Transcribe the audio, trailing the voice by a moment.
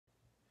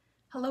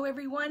Hello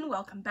everyone,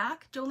 welcome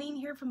back. Jolene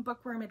here from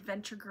Bookworm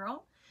Adventure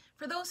Girl.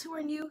 For those who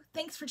are new,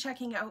 thanks for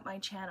checking out my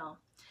channel.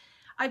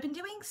 I've been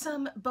doing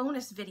some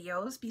bonus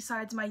videos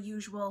besides my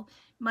usual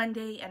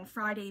Monday and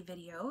Friday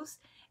videos,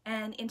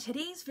 and in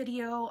today's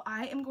video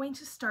I am going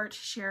to start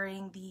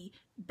sharing the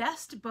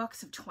best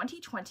books of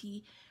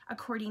 2020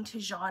 according to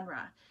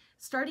genre,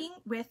 starting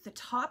with the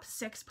top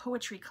 6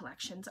 poetry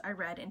collections I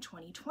read in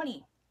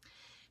 2020.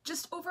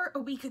 Just over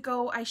a week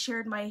ago I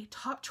shared my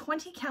top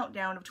 20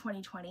 countdown of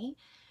 2020,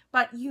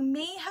 but you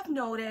may have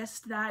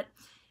noticed that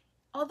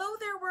although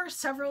there were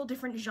several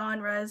different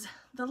genres,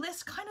 the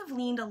list kind of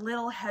leaned a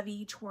little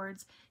heavy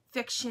towards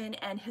fiction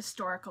and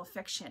historical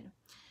fiction.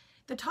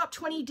 The top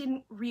 20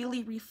 didn't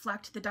really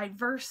reflect the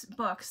diverse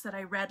books that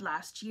I read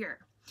last year.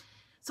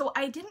 So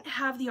I didn't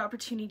have the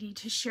opportunity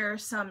to share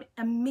some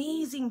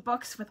amazing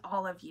books with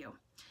all of you.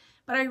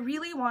 But I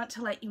really want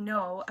to let you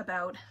know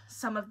about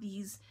some of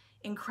these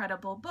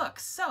incredible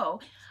books.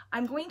 So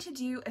I'm going to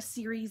do a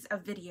series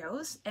of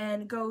videos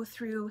and go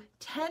through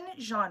 10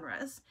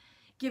 genres,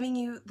 giving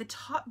you the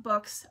top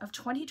books of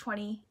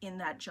 2020 in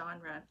that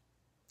genre.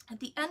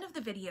 At the end of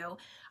the video,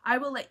 I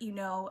will let you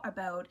know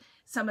about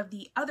some of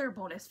the other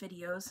bonus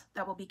videos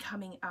that will be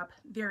coming up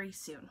very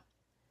soon.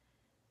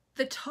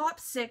 The top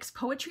 6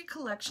 poetry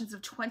collections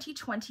of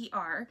 2020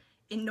 are,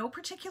 in no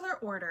particular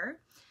order,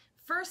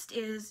 first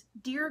is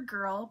Dear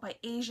Girl by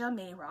Aija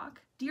Mayrock.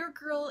 Dear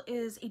Girl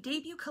is a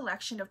debut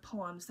collection of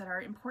poems that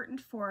are important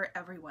for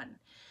everyone.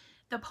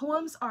 The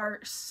poems are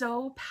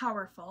so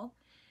powerful.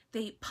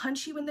 They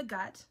punch you in the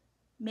gut,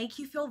 make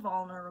you feel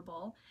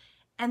vulnerable,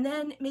 and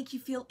then make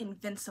you feel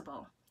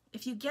invincible.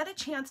 If you get a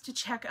chance to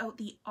check out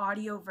the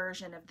audio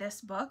version of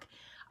this book,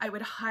 I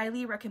would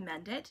highly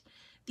recommend it.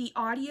 The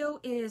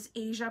audio is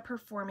Aija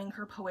performing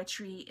her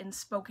poetry in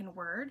spoken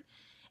word,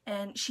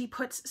 and she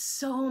puts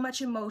so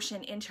much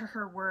emotion into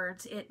her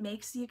words, it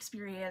makes the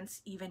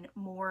experience even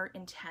more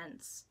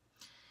intense.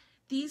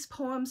 These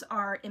poems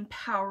are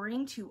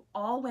empowering to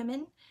all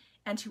women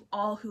and to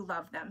all who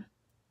love them.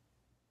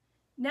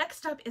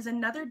 Next up is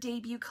another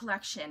debut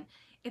collection.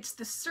 It's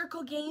The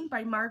Circle Game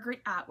by Margaret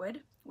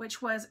Atwood,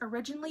 which was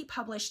originally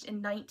published in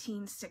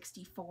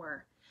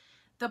 1964.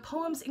 The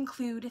poems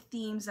include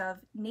themes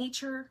of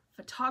nature,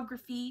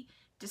 photography,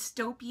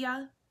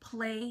 dystopia,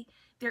 play.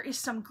 There is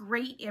some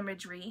great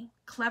imagery,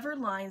 clever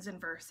lines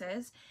and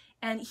verses,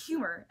 and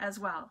humor as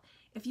well.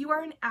 If you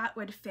are an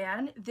Atwood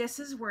fan, this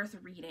is worth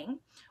reading.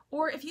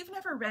 Or if you've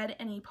never read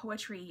any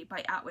poetry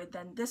by Atwood,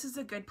 then this is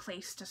a good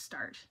place to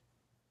start.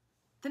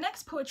 The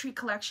next poetry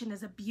collection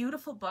is a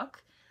beautiful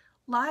book,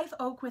 Live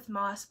Oak with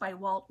Moss by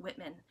Walt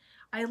Whitman.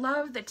 I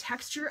love the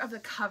texture of the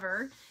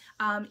cover.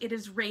 It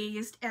is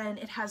raised and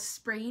it has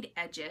sprayed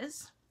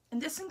edges.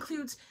 And this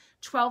includes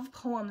 12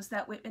 poems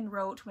that Whitman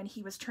wrote when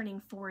he was turning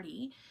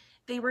 40.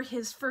 They were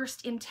his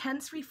first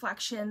intense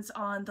reflections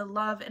on the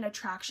love and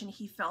attraction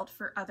he felt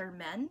for other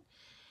men.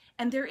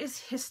 And there is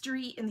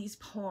history in these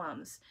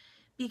poems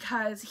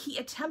because he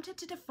attempted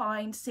to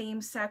define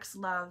same-sex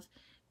love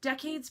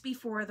decades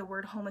before the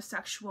word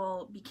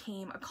homosexual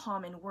became a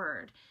common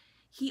word.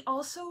 He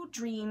also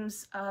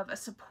dreams of a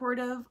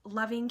supportive,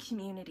 loving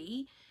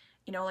community,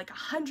 like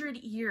 100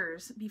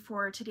 years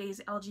before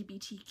today's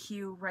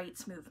LGBTQ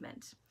rights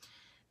movement.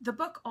 The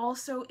book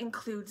also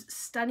includes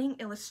stunning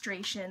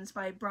illustrations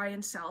by Brian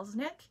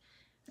Selznick.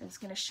 I'm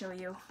just going to show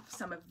you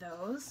some of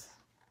those.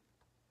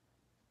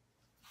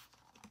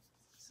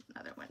 There's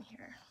another one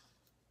here.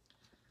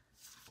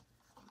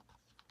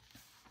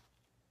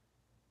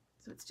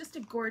 So it's just a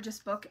gorgeous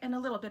book and a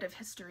little bit of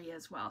history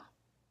as well.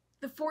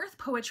 The fourth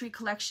poetry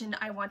collection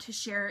I want to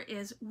share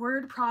is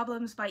Word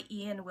Problems by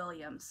Ian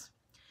Williams.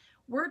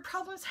 Word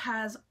Problems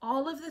has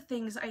all of the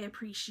things I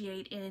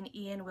appreciate in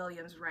Ian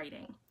Williams'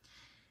 writing.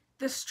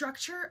 The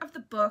structure of the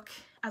book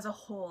as a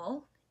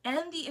whole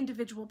and the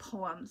individual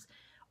poems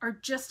are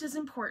just as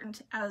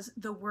important as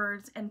the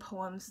words and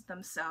poems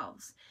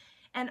themselves.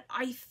 And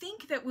I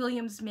think that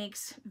Williams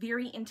makes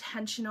very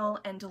intentional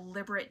and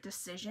deliberate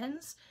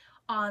decisions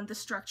on the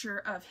structure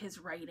of his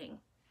writing.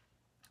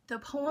 The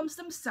poems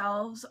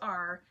themselves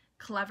are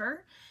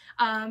clever.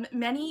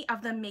 Many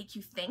of them make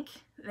you think.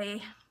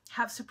 They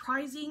have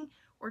surprising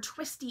or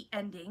twisty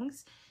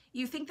endings.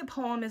 You think the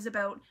poem is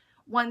about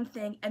one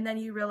thing and then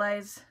you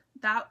realize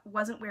that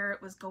wasn't where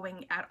it was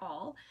going at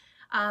all.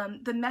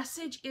 The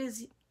message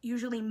is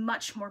usually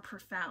much more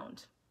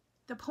profound.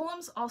 The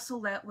poems also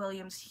let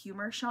Williams'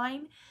 humor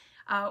shine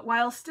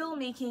while still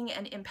making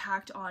an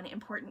impact on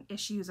important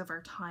issues of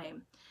our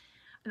time.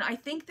 And I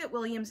think that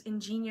Williams'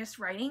 ingenious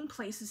writing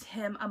places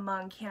him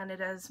among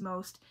Canada's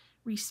most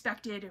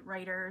respected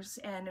writers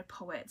and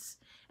poets,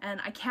 and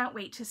I can't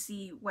wait to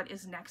see what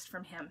is next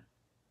from him.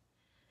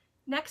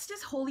 Next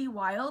is Holy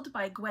Wild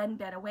by Gwen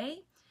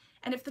Benaway,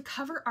 and if the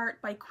cover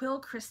art by Quill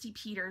Christie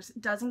Peters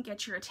doesn't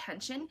get your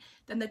attention,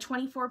 then the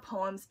 24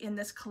 poems in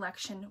this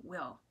collection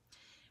will.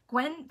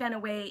 Gwen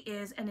Benaway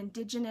is an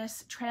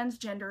Indigenous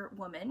transgender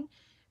woman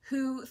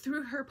who,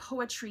 through her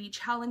poetry,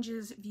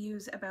 challenges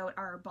views about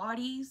our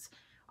bodies,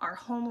 our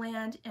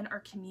homeland, and our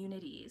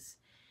communities.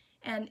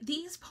 And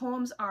these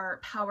poems are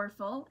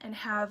powerful and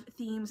have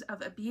themes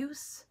of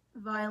abuse,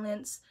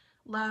 violence,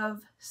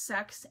 love,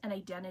 sex, and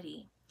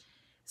identity.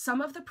 Some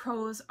of the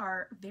prose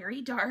are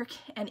very dark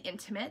and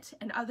intimate,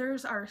 and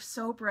others are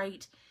so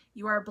bright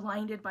you are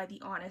blinded by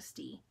the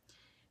honesty.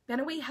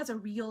 Benaway has a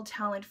real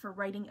talent for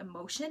writing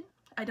emotion.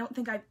 I don't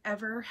think I've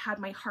ever had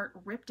my heart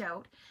ripped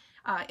out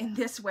in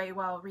this way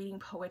while reading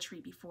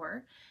poetry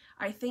before.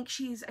 I think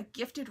she's a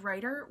gifted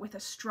writer with a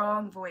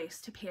strong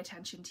voice to pay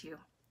attention to.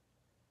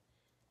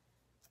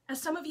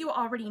 As some of you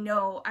already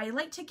know, I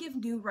like to give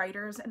new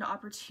writers an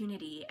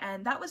opportunity,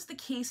 and that was the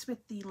case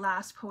with the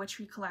last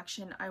poetry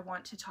collection I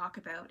want to talk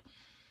about.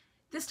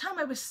 This time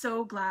I was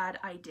so glad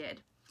I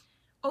did.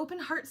 Open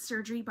Heart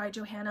Surgery by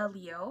Johanna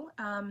Leo.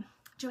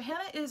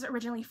 Johanna is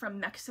originally from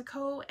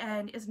Mexico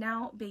and is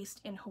now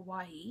based in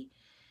Hawaii.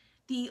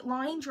 The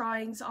line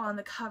drawings on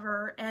the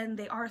cover, and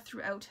they are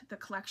throughout the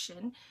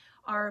collection,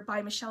 are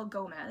by Michelle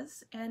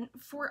Gomez, and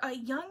for a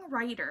young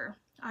writer,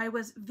 I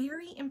was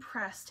very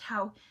impressed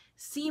how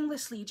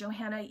seamlessly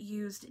Johanna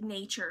used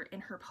nature in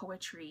her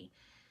poetry.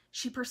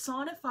 She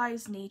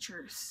personifies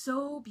nature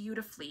so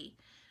beautifully.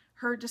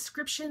 Her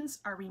descriptions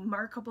are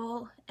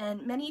remarkable,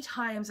 and many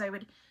times I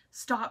would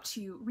stop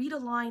to read a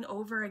line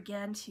over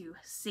again to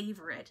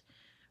savor it.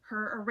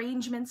 Her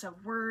arrangements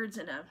of words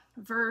in a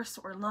verse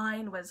or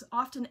line was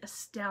often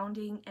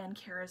astounding and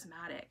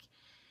charismatic.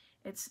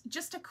 It's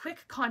just a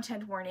quick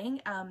content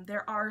warning.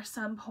 There are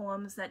some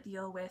poems that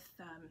deal with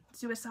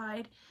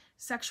suicide,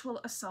 sexual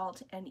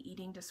assault, and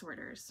eating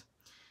disorders.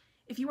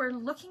 If you are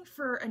looking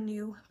for a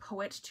new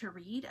poet to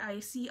read, I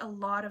see a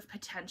lot of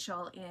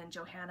potential in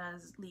Johanna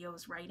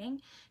Leo's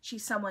writing.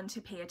 She's someone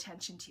to pay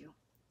attention to.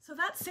 So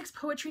that's 6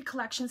 poetry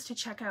collections to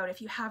check out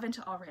if you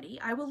haven't already.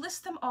 I will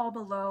list them all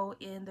below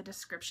in the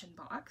description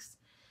box.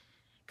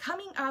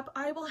 Coming up,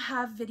 I will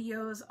have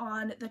videos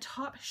on the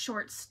top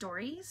short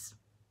stories,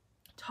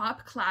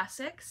 top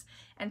classics,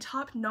 and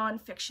top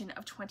nonfiction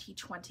of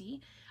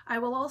 2020. I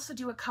will also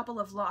do a couple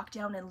of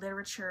lockdown and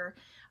literature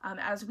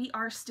as we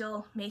are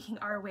still making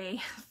our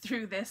way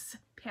through this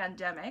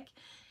pandemic.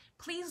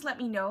 Please let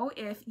me know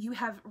if you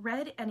have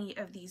read any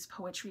of these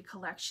poetry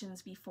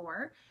collections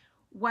before.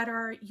 What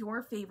are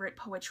your favorite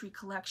poetry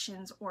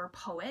collections or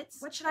poets?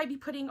 What should I be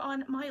putting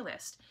on my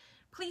list?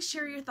 Please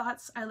share your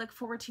thoughts. I look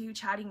forward to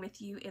chatting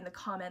with you in the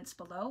comments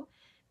below.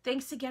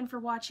 Thanks again for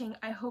watching.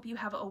 I hope you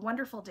have a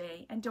wonderful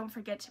day, and don't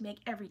forget to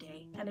make every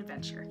day an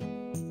adventure.